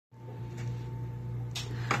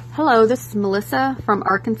Hello, this is Melissa from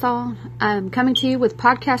Arkansas. I'm coming to you with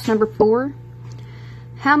podcast number 4.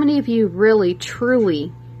 How many of you really,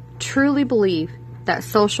 truly believe that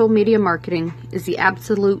social media marketing is the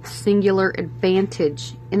absolute singular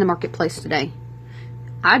advantage in the marketplace today?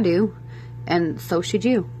 I do, and so should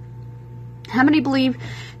you. How many believe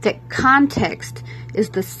that context is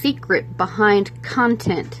the secret behind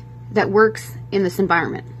content that works in this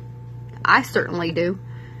environment? I certainly do.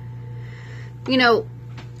 You know,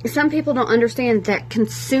 some people don't understand that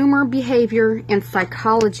consumer behavior and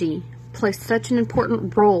psychology play such an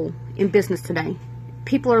important role in business today.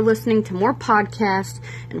 People are listening to more podcasts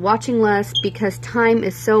and watching less because time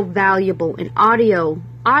is so valuable, and audio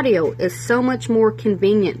is so much more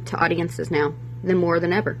convenient to audiences now than more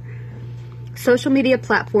than ever. Social media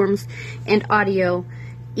platforms and audio,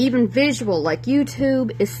 even visual like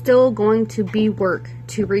YouTube, is still going to be work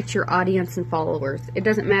to reach your audience and followers. It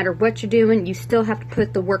doesn't matter what you're doing, you still have to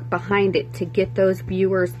put the work behind it to get those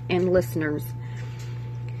viewers and listeners.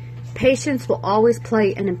 Patience will always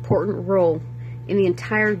play an important role in the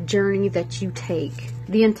entire journey that you take.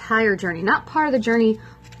 The entire journey, not part of the journey,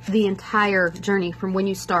 the entire journey from when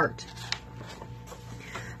you start.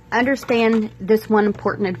 Understand this one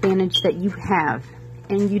important advantage that you have,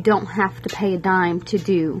 and you don't have to pay a dime to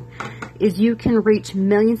do, is you can reach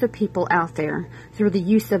millions of people out there through the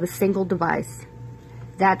use of a single device.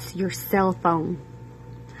 That's your cell phone.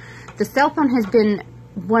 The cell phone has been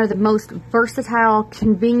one of the most versatile,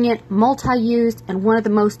 convenient, multi-used, and one of the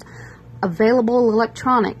most available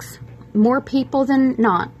electronics. More people than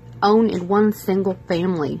not own in one single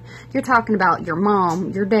family. You're talking about your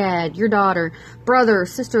mom, your dad, your daughter, brother,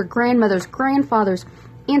 sister, grandmothers, grandfathers,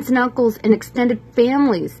 aunts and uncles, and extended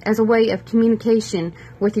families as a way of communication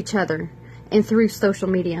with each other and through social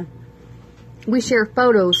media. We share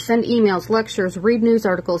photos, send emails, lectures, read news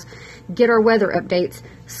articles, get our weather updates,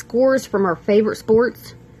 scores from our favorite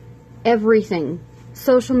sports, everything.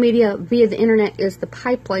 Social media via the internet is the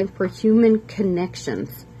pipeline for human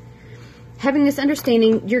connections. Having this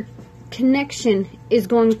understanding, your connection is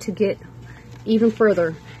going to get even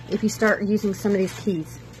further if you start using some of these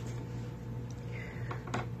keys.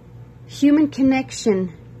 Human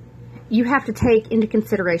connection, you have to take into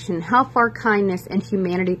consideration how far kindness and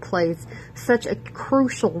humanity plays such a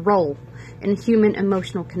crucial role in human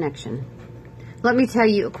emotional connection. Let me tell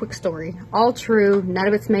you a quick story. All true, none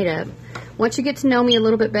of it's made up. Once you get to know me a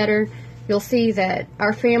little bit better, you'll see that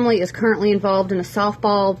our family is currently involved in a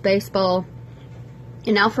softball, baseball,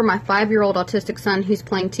 and now for my 5-year-old autistic son, he's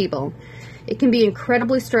playing t-ball. It can be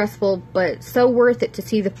incredibly stressful, but so worth it to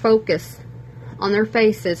see the focus on their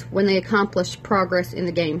faces when they accomplish progress in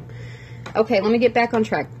the game. Okay, let me get back on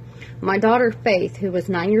track. My daughter Faith, who was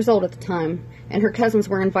 9 years old at the time, and her cousins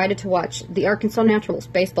were invited to watch the Arkansas Naturals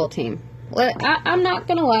baseball team. Well, I'm not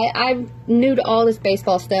going to lie, I'm new to all this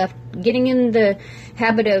baseball stuff, getting in the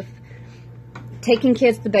habit of taking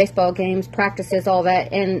kids to baseball games, practices, all that,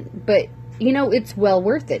 but you know, it's well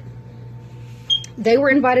worth it. They were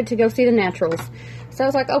invited to go see the Naturals, so I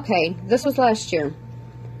was like, okay, this was last year.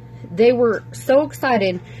 They were so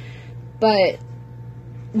excited, but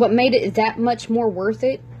what made it that much more worth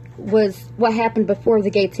it was what happened before the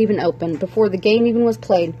gates even opened, before the game even was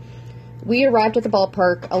played. We arrived at the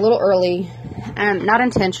ballpark a little early, not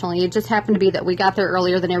intentionally. It just happened to be that we got there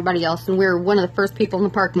earlier than everybody else, and we were one of the first people in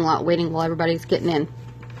the parking lot waiting while everybody's getting in.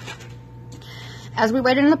 As we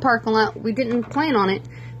waited in the parking lot, we didn't plan on it,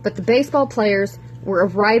 but the baseball players were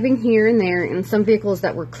arriving here and there in some vehicles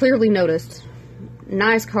that were clearly noticed.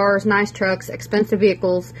 Nice cars, nice trucks, expensive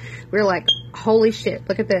vehicles. We were like, holy shit,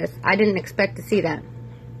 look at this. I didn't expect to see that.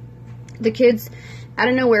 The kids, out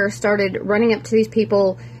of nowhere, started running up to these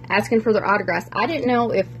people, asking for their autographs. I didn't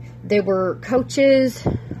know if they were coaches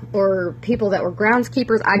or people that were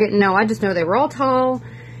groundskeepers. I didn't know. I just know they were all tall,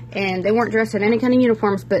 and they weren't dressed in any kind of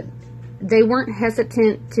uniforms, but they weren't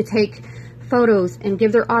hesitant to take photos and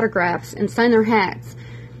give their autographs and sign their hats.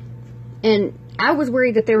 And I was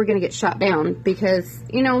worried that they were going to get shot down because,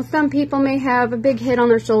 you know, some people may have a big head on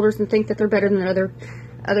their shoulders and think that they're better than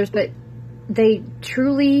others, but they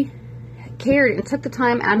truly cared and took the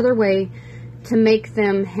time out of their way to make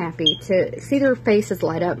them happy, to see their faces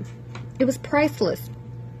light up. It was priceless.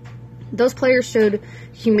 Those players showed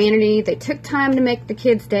humanity. They took time to make the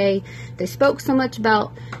kids' day. They spoke so much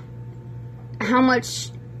about how much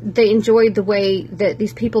they enjoyed the way that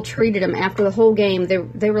these people treated them after the whole game.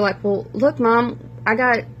 They were like, well, look, Mom, I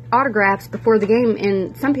got autographs before the game,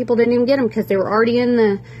 and some people didn't even get them because they were already in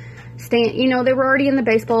the stand. You know, they were already in the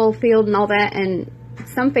baseball field and all that, and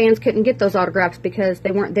some fans couldn't get those autographs because they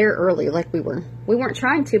weren't there early like we were. We weren't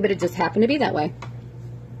trying to, but it just happened to be that way.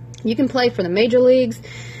 You can play for the major leagues,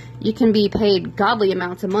 You can be paid godly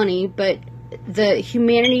amounts of money, but the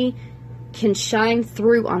humanity can shine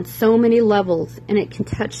through on so many levels, and it can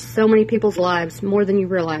touch so many people's lives more than you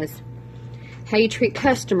realize. How you treat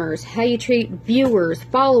customers, how you treat viewers,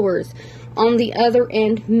 followers on the other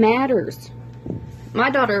end matters. My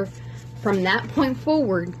daughter, from that point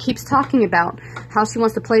forward, keeps talking about how she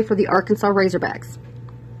wants to play for the Arkansas Razorbacks.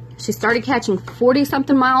 She started catching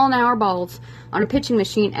 40-something mile-an-hour balls on a pitching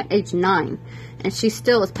machine at age 9, and she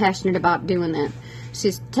still is passionate about doing that.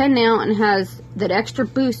 She's 10 now and has that extra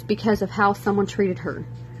boost because of how someone treated her.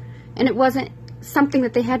 And it wasn't something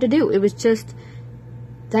that they had to do. It was just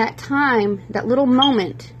that time, that little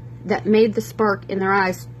moment that made the spark in their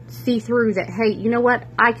eyes see through that, hey, you know what?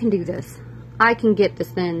 I can do this. I can get this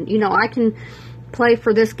then. You know, I can play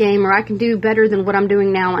for this game, or I can do better than what I'm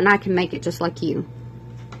doing now, and I can make it just like you.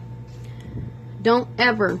 Don't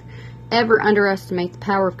ever underestimate the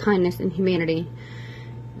power of kindness and humanity.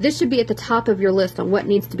 This should be at the top of your list on what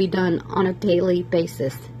needs to be done on a daily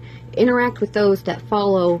basis. Interact with those that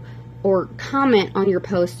follow or comment on your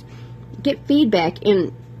posts. Get feedback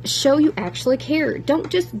and show you actually care. Don't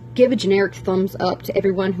just give a generic thumbs up to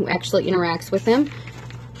everyone who actually interacts with them.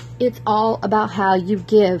 It's all about how you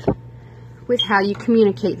give with how you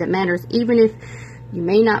communicate that matters. Even if you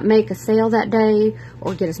may not make a sale that day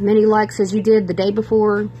or get as many likes as you did the day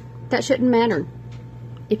before, that shouldn't matter.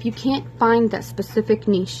 If you can't find that specific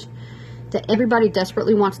niche that everybody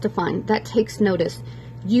desperately wants to find, that takes notice.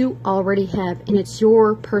 You already have, and it's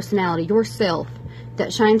your personality, yourself,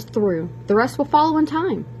 that shines through. The rest will follow in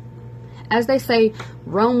time. As they say,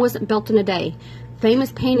 Rome wasn't built in a day.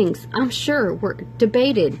 Famous paintings, I'm sure, were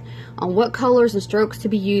debated on what colors and strokes to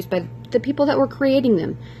be used by the people that were creating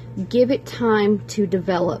them. Give it time to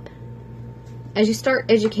develop. As you start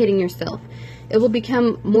educating yourself, it will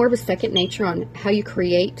become more of a second nature on how you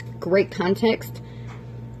create great context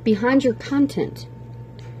behind your content.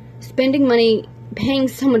 Spending money paying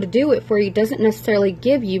someone to do it for you doesn't necessarily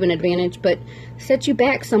give you an advantage, but sets you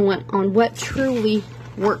back somewhat on what truly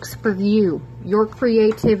works for you, your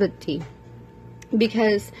creativity.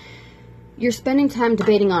 Because you're spending time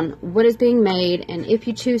debating on what is being made and if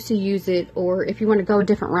you choose to use it or if you want to go a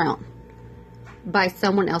different route by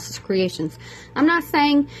someone else's creations. I'm not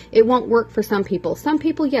saying it won't work for some people. Some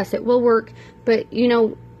people, yes, it will work, but you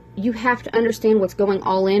know, you have to understand what's going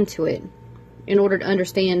all into it in order to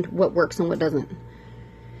understand what works and what doesn't.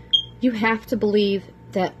 You have to believe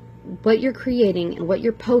that what you're creating and what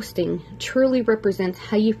you're posting truly represents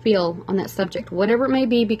how you feel on that subject, whatever it may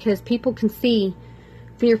be, because people can see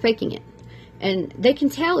when you're faking it. And they can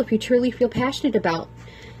tell if you truly feel passionate about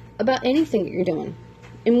anything that you're doing.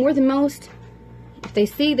 And more than most, if they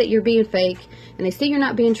see that you're being fake and they see you're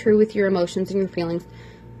not being true with your emotions and your feelings,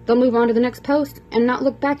 they'll move on to the next post and not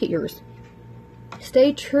look back at yours.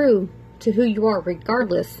 Stay true to who you are,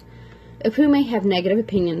 regardless of who may have negative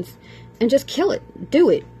opinions, and just kill it.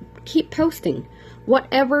 Do it. Keep posting.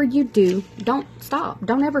 Whatever you do, don't stop.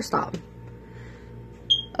 Don't ever stop.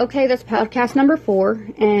 Okay, that's podcast number 4,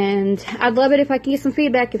 and I'd love it if I can get some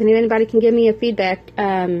feedback. If anybody can give me a feedback,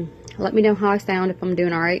 let me know how I sound, if I'm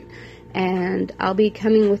doing all right. And I'll be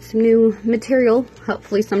coming with some new material,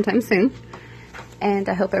 hopefully sometime soon. And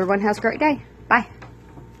I hope everyone has a great day. Bye.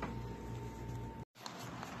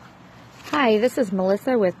 Hi, this is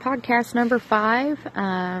Melissa with podcast number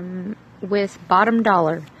 5 with Bottom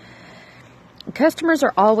Dollar. Customers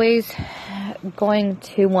are always going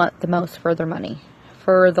to want the most for their money,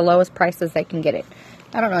 for the lowest prices they can get it.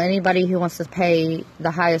 I don't know anybody who wants to pay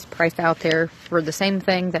the highest price out there for the same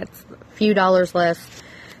thing that's a few dollars less,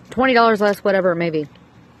 $20 less, whatever it may be.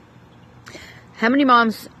 How many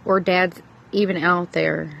moms or dads even out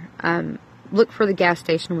there look for the gas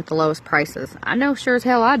station with the lowest prices? I know sure as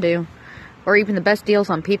hell I do. Or even the best deals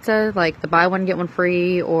on pizza, like the buy one, get one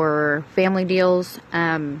free, or family deals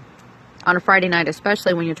on a Friday night,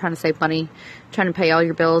 especially when you're trying to save money, trying to pay all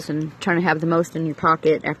your bills and trying to have the most in your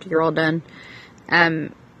pocket after you're all done.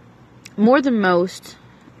 More than most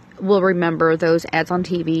will remember those ads on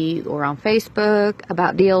TV or on Facebook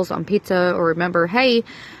about deals on pizza, or remember, hey,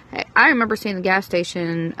 I remember seeing the gas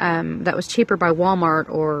station that was cheaper by Walmart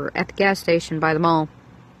or at the gas station by the mall.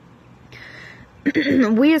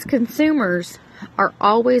 We as consumers are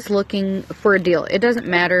always looking for a deal. It doesn't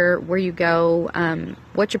matter where you go,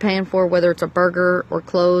 what you're paying for, whether it's a burger or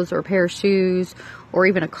clothes or a pair of shoes or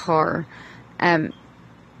even a car.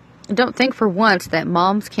 Don't think for once that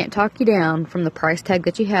moms can't talk you down from the price tag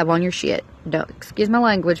that you have on your shit. Don't, excuse my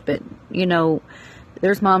language, but you know,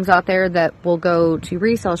 there's moms out there that will go to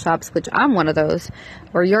resale shops, which I'm one of those,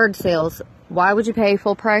 or yard sales, Why would you pay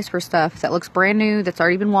full price for stuff that looks brand new, that's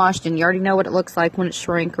already been washed, and you already know what it looks like when it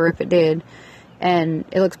shrank or if it did, and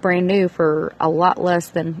it looks brand new for a lot less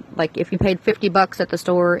than, like, if you paid $50 at the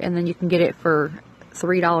store and then you can get it for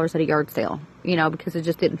 $3 at a yard sale, because it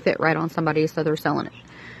just didn't fit right on somebody, so they're selling it.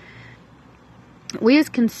 We as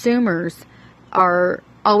consumers are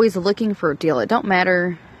always looking for a deal. It don't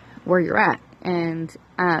matter where you're at. And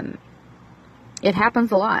it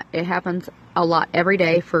happens a lot. It happens a lot every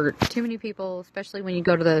day for too many people, especially when you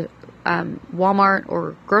go to the Walmart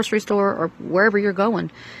or grocery store or wherever you're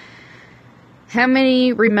going. How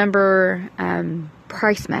many remember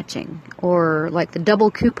price matching or like the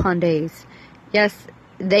double coupon days? Yes,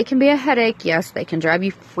 they can be a headache. Yes, they can drive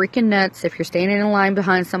you freaking nuts if you're standing in line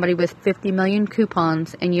behind somebody with 50 million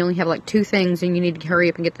coupons and you only have like 2 things and you need to hurry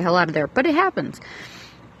up and get the hell out of there. But it happens.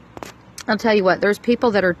 I'll tell you what, there's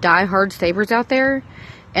people that are die-hard savers out there,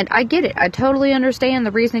 and I get it. I totally understand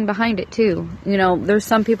the reasoning behind it too. There's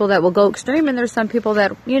some people that will go extreme, and there's some people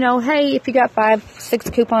that, hey, if you got 5, 6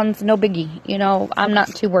 coupons, no biggie. I'm not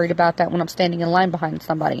too worried about that when I'm standing in line behind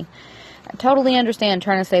somebody. I totally understand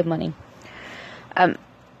trying to save money.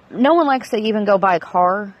 No one likes to even go buy a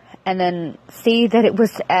car and then see that it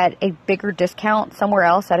was at a bigger discount somewhere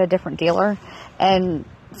else at a different dealer. And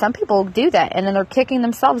some people do that, and then they're kicking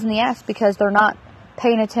themselves in the ass because they're not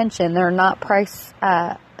paying attention. They're not price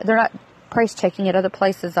checking at other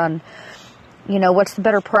places on, what's the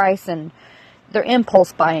better price, and they're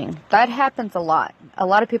impulse buying. That happens a lot. A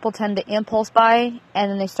lot of people tend to impulse buy,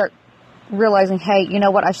 and then they start realizing, hey, you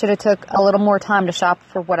know what, I should have took a little more time to shop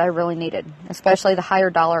for what I really needed, especially the higher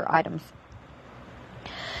dollar items.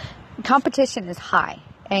 Competition is high,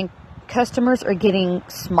 and customers are getting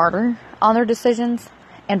smarter on their decisions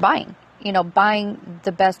and buying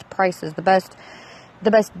the best prices, the best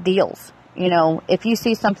deals. If you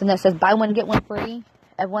see something that says buy one get one free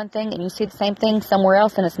at one thing, and you see the same thing somewhere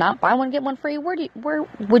else and it's not buy one get one free, where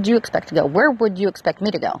would you expect to go? Where would you expect me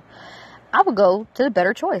to go? I would go to the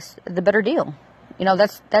better choice, the better deal.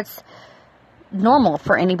 That's normal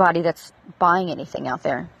for anybody that's buying anything out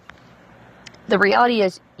there. The reality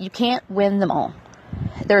is you can't win them all.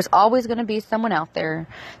 There's always going to be someone out there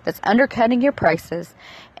that's undercutting your prices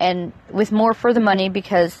and with more for the money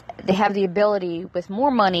because they have the ability with more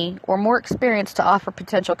money or more experience to offer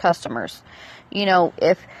potential customers.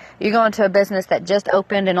 If you're going to a business that just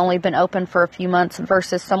opened and only been open for a few months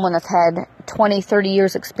versus someone that's had 20, 30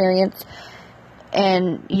 years experience,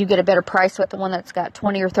 and you get a better price with the one that's got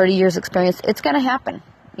 20 or 30 years experience, it's going to happen.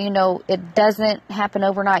 It doesn't happen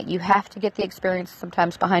overnight. You have to get the experience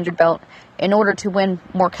sometimes behind your belt in order to win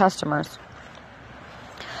more customers.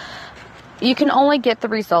 You can only get the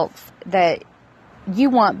results that you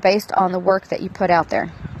want based on the work that you put out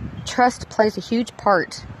there. Trust plays a huge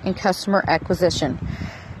part in customer acquisition.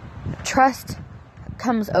 Trust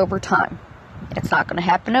comes over time. It's not going to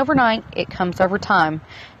happen overnight. It comes over time.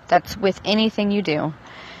 That's with anything you do.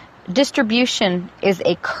 Distribution is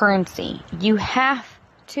a currency. You have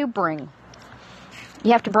to bring it.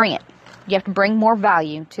 You have to bring more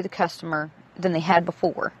value to the customer than they had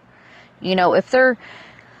before. If they're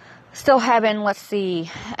still having, let's say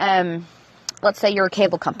you're a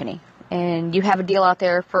cable company and you have a deal out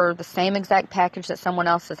there for the same exact package that someone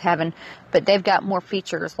else is having, but they've got more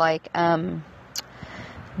features like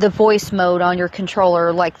the voice mode on your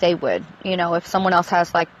controller like they would. If someone else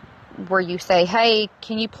has like where you say, hey,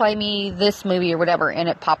 can you play me this movie or whatever, and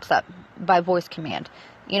it pops up by voice command.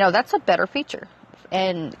 That's a better feature.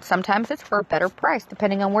 And sometimes it's for a better price,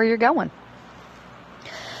 depending on where you're going.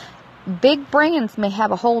 Big brands may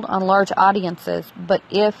have a hold on large audiences, but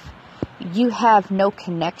if you have no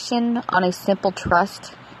connection on a simple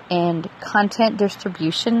trust and content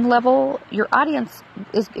distribution level, your audience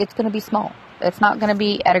it's going to be small. It's not going to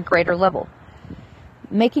be at a greater level.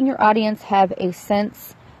 Making your audience have a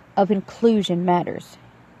sense of inclusion matters.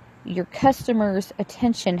 Your customers'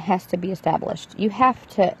 attention has to be established. You have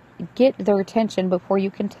to get their attention before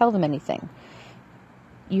you can tell them anything.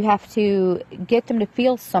 You have to get them to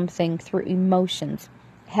feel something through emotions.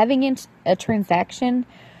 Having a transaction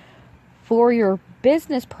for your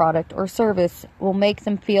business product or service will make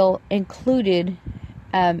them feel included.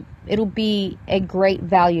 It'll be a great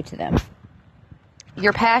value to them.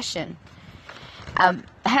 Your passion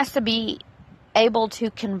has to be able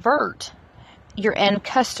to convert your end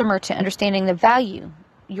customer to understanding the value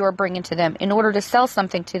you're bringing to them in order to sell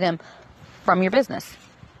something to them from your business.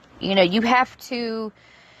 You have to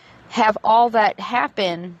have all that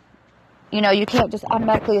happen. You can't just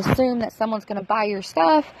automatically assume that someone's going to buy your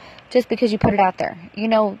stuff just because you put it out there.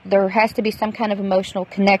 There has to be some kind of emotional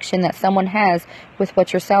connection that someone has with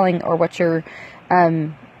what you're selling or what you're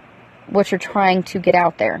what you're trying to get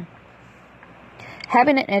out there.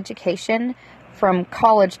 Having an education from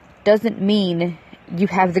college doesn't mean you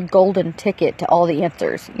have the golden ticket to all the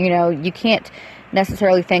answers. You can't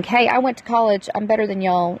necessarily think, hey, I went to college, I'm better than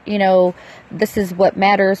y'all. This is what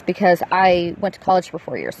matters because I went to college for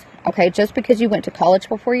 4 years. Okay, just because you went to college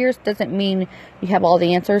for 4 years doesn't mean you have all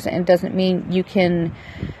the answers, and doesn't mean you can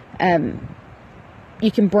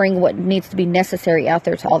bring what needs to be necessary out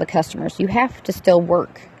there to all the customers. You have to still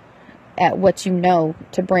work at what you know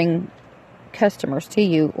to bring customers to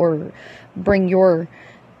you, or bring your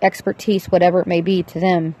expertise, whatever it may be, to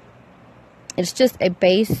them. It's just a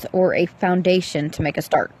base or a foundation to make a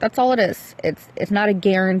start. That's all it is. It's not a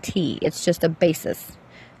guarantee. It's just a basis.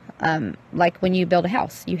 Like when you build a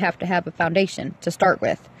house, you have to have a foundation to start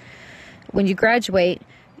with. When you graduate,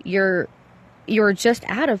 you're just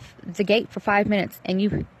out of the gate for 5 minutes, and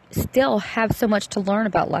you still have so much to learn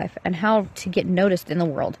about life and how to get noticed in the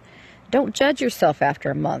world. Don't judge yourself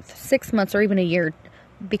after a month, 6 months, or even a year,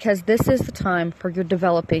 because this is the time for your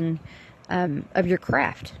developing of your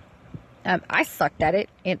craft. I sucked at it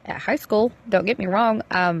at high school. Don't get me wrong.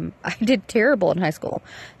 I did terrible in high school.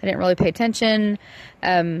 I didn't really pay attention.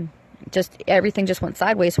 Everything just went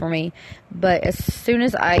sideways for me. But as soon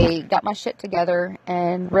as I got my shit together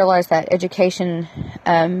and realized that education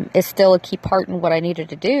is still a key part in what I needed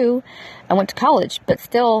to do, I went to college. But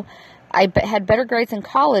still, I had better grades in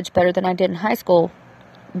college, better than I did in high school.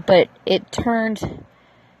 But it turned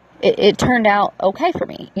out okay for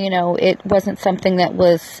me. It wasn't something that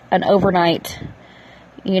was an overnight,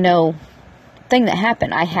 thing that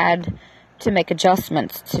happened. I had to make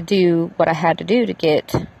adjustments to do what I had to do to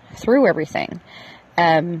get through everything.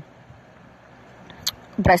 But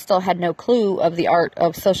I still had no clue of the art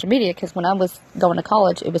of social media, because when I was going to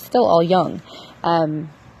college, it was still all young,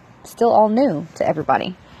 still all new to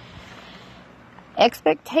everybody.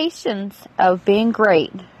 Expectations of being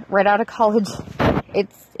great right out of college,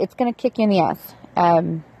 it's going to kick you in the ass.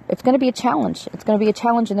 It's going to be a challenge. It's going to be a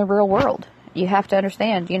challenge in the real world. You have to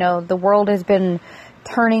understand, the world has been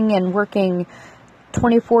turning and working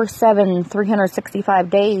 24/7, 365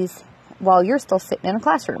 days while you're still sitting in a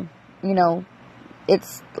classroom.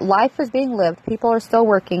 Life is being lived. People are still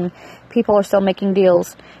working. People are still making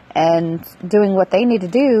deals and doing what they need to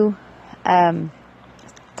do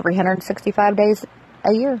 365 days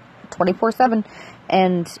a year, 24/7.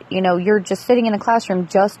 And, you're just sitting in a classroom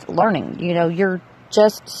just learning. You're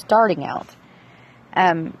just starting out.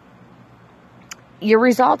 Your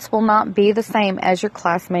results will not be the same as your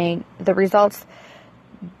classmate. The results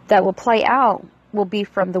that will play out will be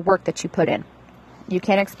from the work that you put in. You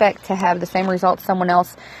can't expect to have the same results someone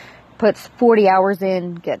else puts 40 hours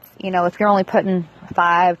in, gets. If you're only putting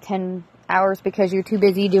 5, 10 hours because you're too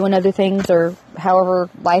busy doing other things, or however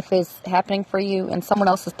life is happening for you, and someone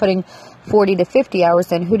else is putting 40 to 50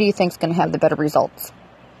 hours in, who do you think is going to have the better results?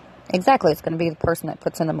 Exactly, it's going to be the person that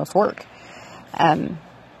puts in the most work. And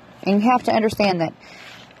you have to understand that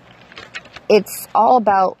it's all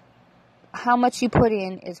about how much you put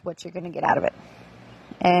in is what you're going to get out of it.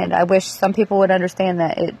 And I wish some people would understand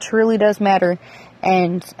that it truly does matter,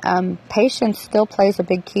 and patience still plays a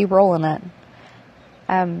big key role in that.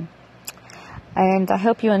 And I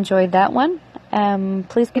hope you enjoyed that one.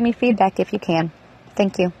 Please give me feedback if you can.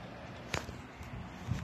 Thank you.